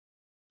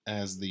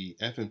as the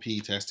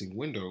FMP testing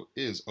window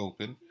is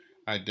open,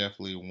 I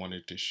definitely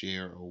wanted to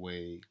share a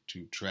way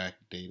to track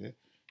data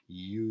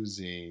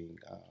using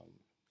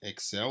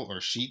Excel or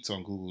Sheets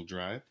on Google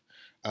Drive.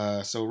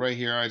 So right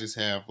here, I just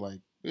have like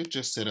it's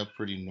just set up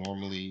pretty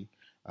normally.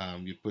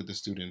 You put the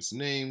students'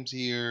 names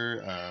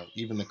here.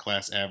 Even the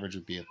class average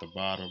would be at the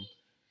bottom.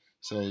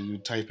 So you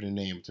type in a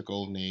name,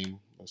 typical name,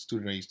 a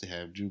student I used to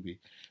have, Juby.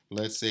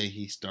 Let's say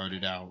he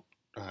started out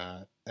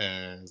on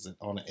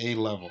an A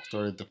level,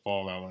 started to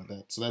fall out like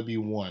that. So that'd be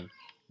one.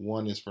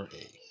 One is for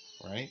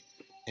A, right?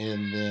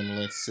 And then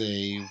let's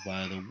say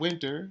by the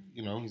winter,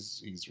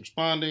 he's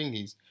responding,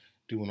 he's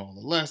doing all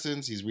the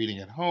lessons, he's reading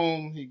at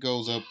home. He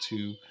goes up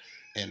to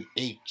an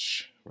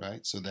H,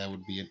 right? So that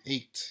would be an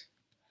 8,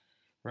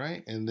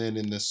 right? And then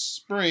in the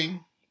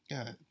spring,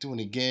 doing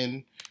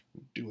again,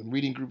 doing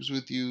reading groups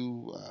with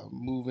you,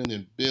 moving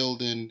and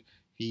building.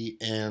 He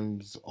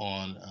ends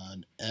on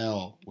an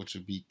L, which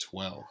would be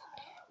 12.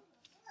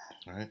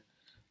 All right.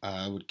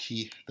 I would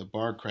keep the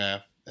bar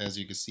graph, as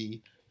you can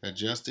see,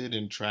 adjusted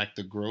and track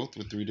the growth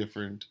with three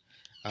different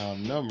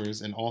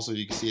numbers. And also,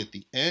 you can see at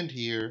the end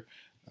here,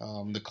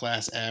 the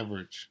class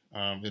average.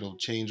 It'll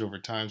change over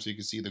time, so you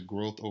can see the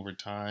growth over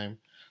time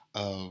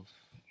of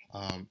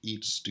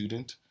each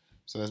student.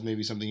 So that's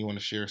maybe something you want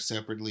to share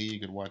separately. You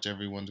could watch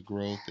everyone's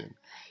growth and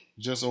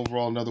just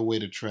overall another way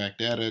to track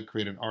data,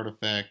 create an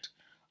artifact,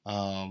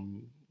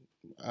 um,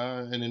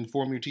 and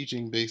inform your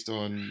teaching based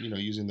on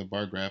using the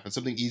bar graph. It's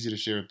something easy to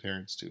share with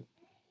parents too.